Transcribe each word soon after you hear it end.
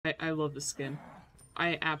I love the skin.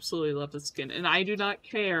 I absolutely love the skin. And I do not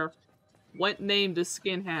care what name this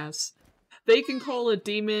skin has. They can call it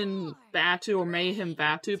Demon Vatu or Mayhem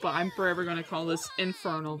Vatu, but I'm forever going to call this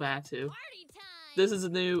Infernal Vatu. This is a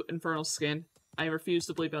new Infernal skin. I refuse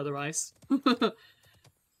to believe otherwise. The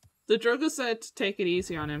Drogo said to take it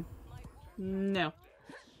easy on him. No.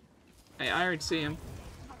 I already see him.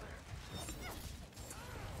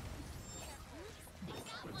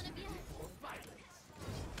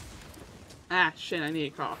 Ah, shit, I need a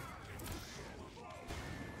cough.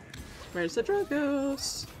 Where's the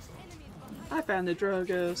Drogos? I found the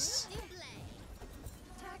Drogos.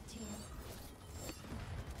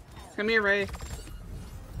 Come here, Ray.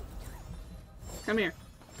 Come here.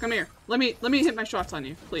 Come here. Let me hit my shots on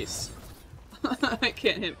you, please. I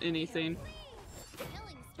can't hit anything.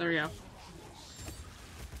 There we go.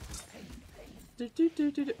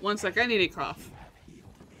 One sec, I need a cough.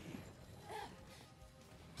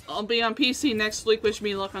 I'll be on PC next week, wish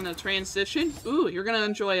me luck on the transition. Ooh, you're gonna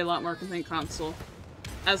enjoy a lot more complete console.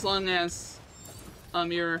 As long as,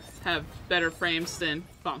 you have better frames than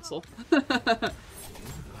console.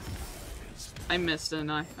 I missed, didn't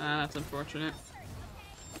I? That's unfortunate.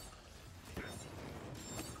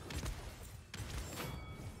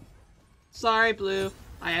 Sorry, Blue.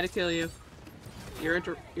 I had to kill you. You're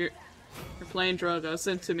playing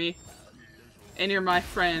Drogos into me. And you're my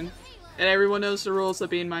friend. And everyone knows the rules of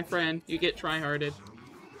being my friend. You get tryharded.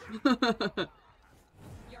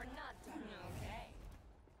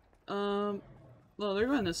 Well, they're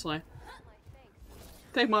going this way.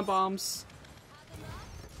 Take my bombs.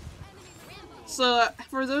 So,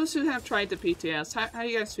 for those who have tried the PTS, how do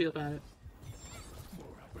you guys feel about it?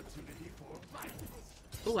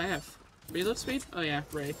 Oh, I have reload speed? Oh yeah,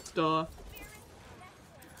 Ray. Duh.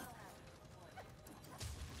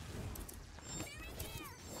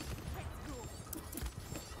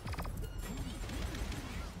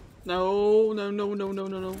 No, no, no, no, no,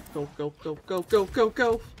 no, no. Go, go, go, go, go, go,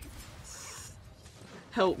 go.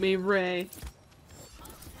 Help me, Ray.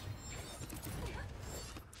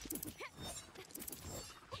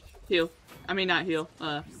 Heal. I mean, not heal.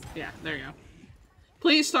 Yeah, there you go.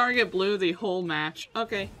 Please target Blue the whole match.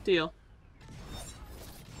 Okay, deal.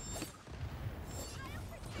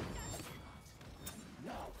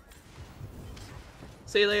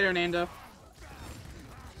 See you later, Nando.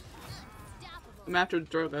 I'm after the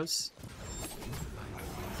Drogos.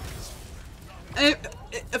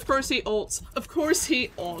 Of course he ults. Of course he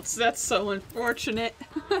ults. That's so unfortunate.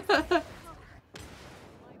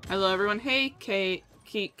 Hello everyone. Hey,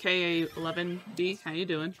 K11D. How you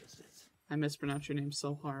doing? I mispronounced your name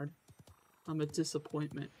so hard. I'm a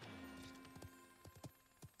disappointment.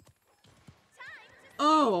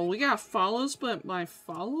 Oh, we got follows, but my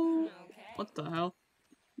follow? What the hell?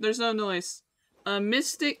 There's no noise.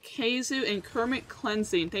 Mystic, Hazu, and Kermit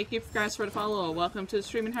Cleansing. Thank you guys for the follow. Welcome to the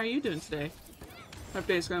stream, and how are you doing today? Hope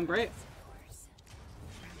day's going great. If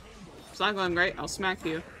it's not going great, I'll smack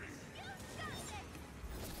you.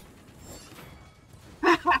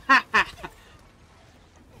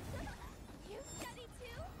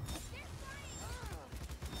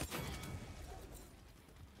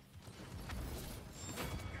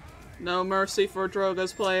 No mercy for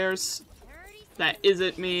Drogo's players. That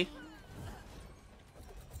isn't me.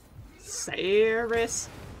 Cyrus.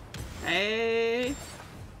 Hey.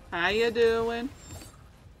 How you doing?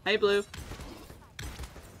 Hey, Blue.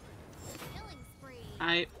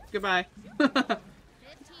 Hi. Goodbye.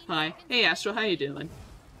 Hi. Hey, Astro. How you doing?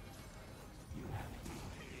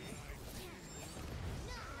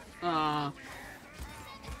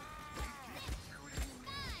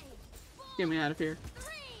 Get me out of here.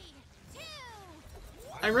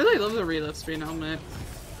 I really love the reload speed helmet.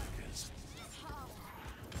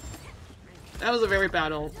 That was a very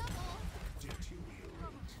bad ult.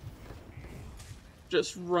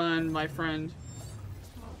 Just run, my friend.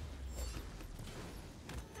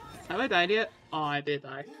 Have I died yet? Oh, I did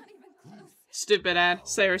die. Stupid ad.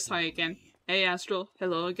 Cyrus, hi again. Hey, Astral.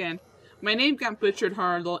 Hello again. My name got butchered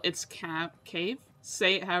hard, though. It's Cave?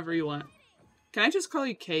 Say it however you want. Can I just call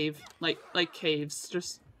you Cave? Like caves.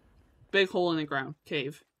 Just big hole in the ground.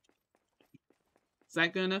 Cave. Is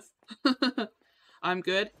that good enough? I'm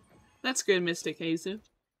good. That's good, Mystic Hazu.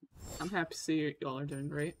 I'm happy to see y'all are doing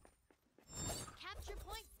great.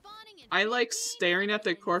 I like staring at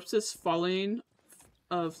the corpses falling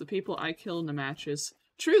of the people I kill in the matches.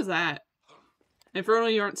 True that. Infernal,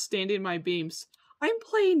 you aren't standing my beams. I'm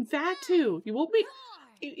playing Vatu. You won't be.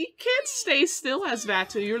 You can't stay still as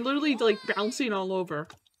Vatu. You're literally like bouncing all over.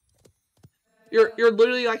 You're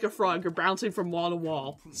literally like a frog. You're bouncing from wall to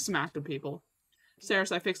wall, smacking people.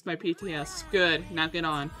 Sarah's, I fixed my PTS. Good. Now get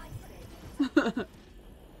on.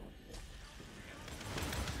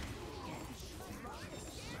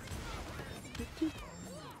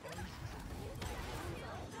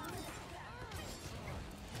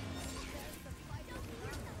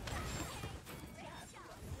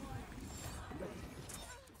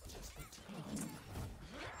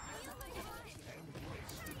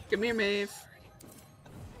 Come here, Maeve.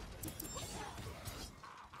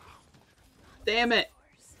 Damn it!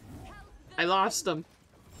 I lost him.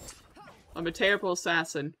 I'm a terrible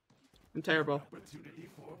assassin. I'm terrible.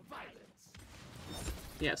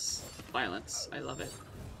 Yes, violence. I love it.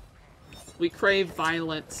 We crave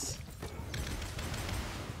violence.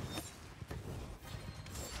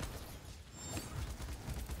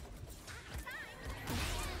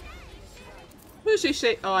 Who she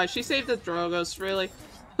saved? Oh, she saved the Drogos, really?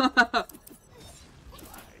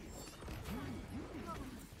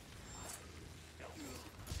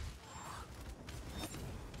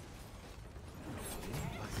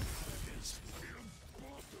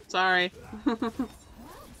 Sorry.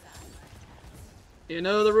 You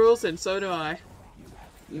know the rules, and so do I.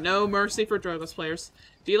 No mercy for Drogos players.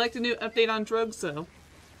 Do you like the new update on drugs, though?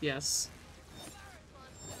 Yes.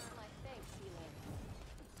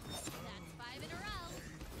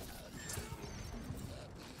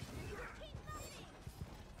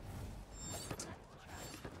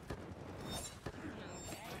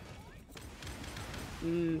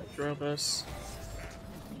 Drogos.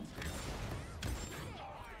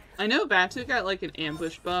 I know Vatu got like an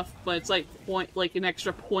ambush buff, but it's like an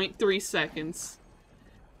extra 0.3 seconds.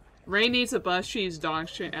 Ray needs a buff. She's dog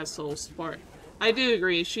shit as soul support. I do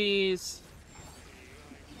agree. She's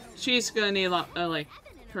gonna need a lot. Like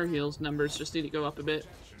her heals numbers just need to go up a bit.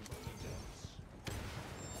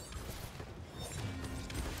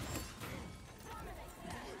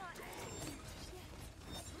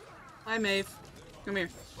 Hi, Maeve. Come here.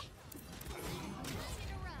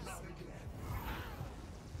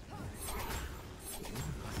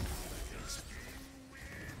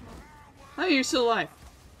 Oh, you're still alive.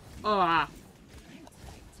 Oh, ah.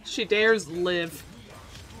 She dares live.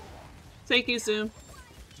 Thank you, Zoom.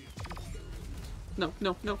 No,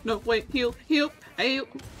 no, no, no, wait, heal, heal, heal,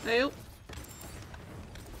 heal.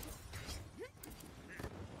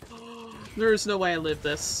 There is no way I live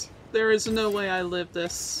this. There is no way I live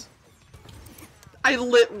this. I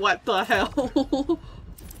lit, what the hell?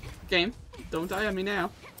 Game, don't die on me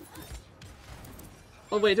now.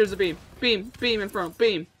 Oh wait, there's a beam. Beam, beam in front,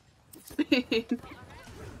 beam. Beam.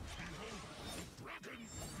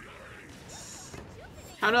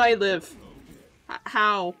 How do I live?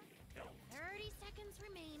 How? 30 seconds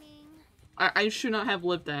remaining. I should not have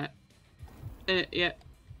lived that. Yeah.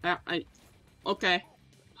 Okay.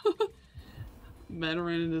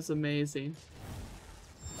 Veteran is amazing.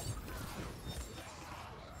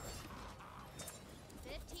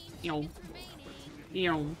 15 Yo. seconds remaining.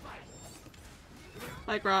 Yo.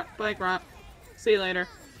 Bike rot, bike rot. See you later.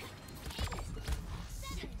 7,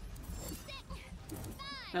 6, 5,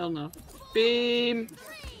 Hell no. Beam! 3, 2,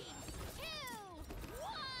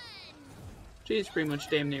 1. She's pretty much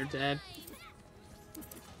damn near dead.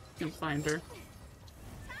 Can find her.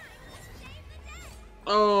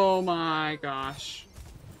 Oh my gosh.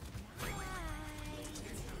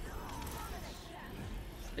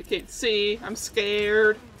 I can't see. I'm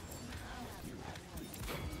scared.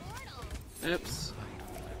 Oops.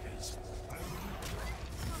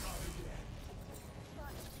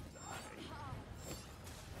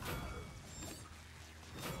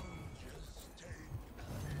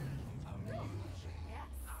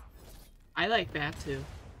 I like that too.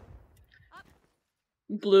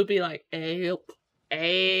 Blue be like, help,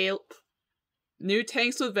 help. New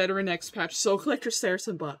tanks with veteran X patch, Soul Collector,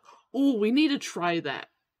 Saracen Buck. Ooh, we need to try that.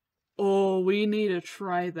 Oh, we need to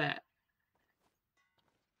try that.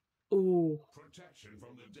 Ooh. Protection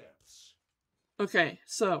from the depths. Okay,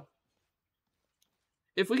 so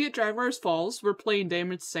if we get Jaguar's Falls, we're playing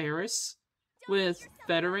Damage Saris with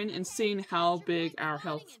veteran and seeing how big our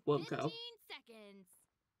health will go. 15 seconds.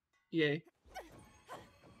 Yay.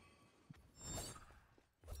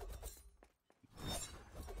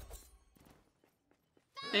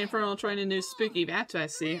 Infernal trying a new spooky Vatu, I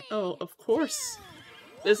see. Oh, of course.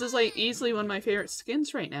 This is like easily one of my favorite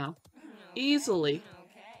skins right now. Easily.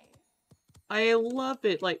 I love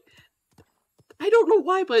it. Like, I don't know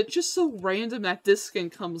why, but it's just so random that this skin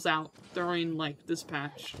comes out during like this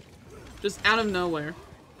patch. Just out of nowhere.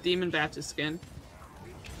 Demon Vatu skin.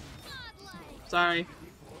 Sorry.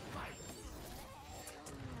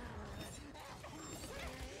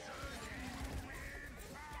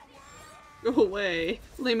 Go away.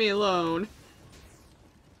 Leave me alone.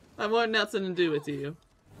 I want nothing to do with you.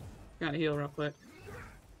 Gotta heal real quick.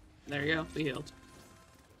 There you go, we healed.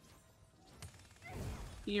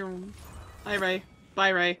 Hi, Ray. Bye,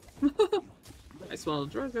 Ray. I smell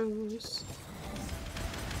Dragos.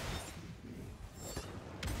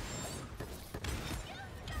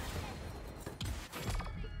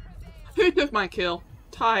 Who took my kill?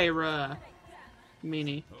 Tyra.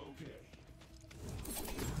 Meanie.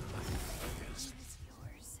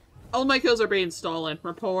 All my kills are being stolen.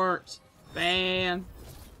 Report. Ban.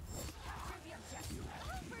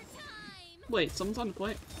 Wait, someone's on the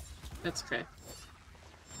point? That's okay.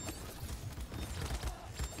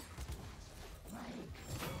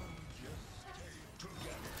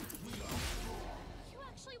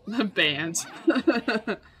 Banned.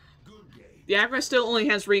 The aggro still only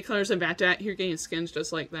has recolors and Vatu. You're getting skins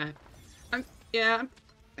just like that.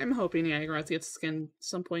 I'm hoping the aggro gets skin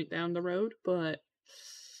some point down the road, but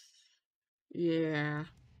yeah,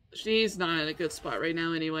 she's not in a good spot right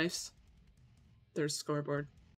now anyways. There's a scoreboard.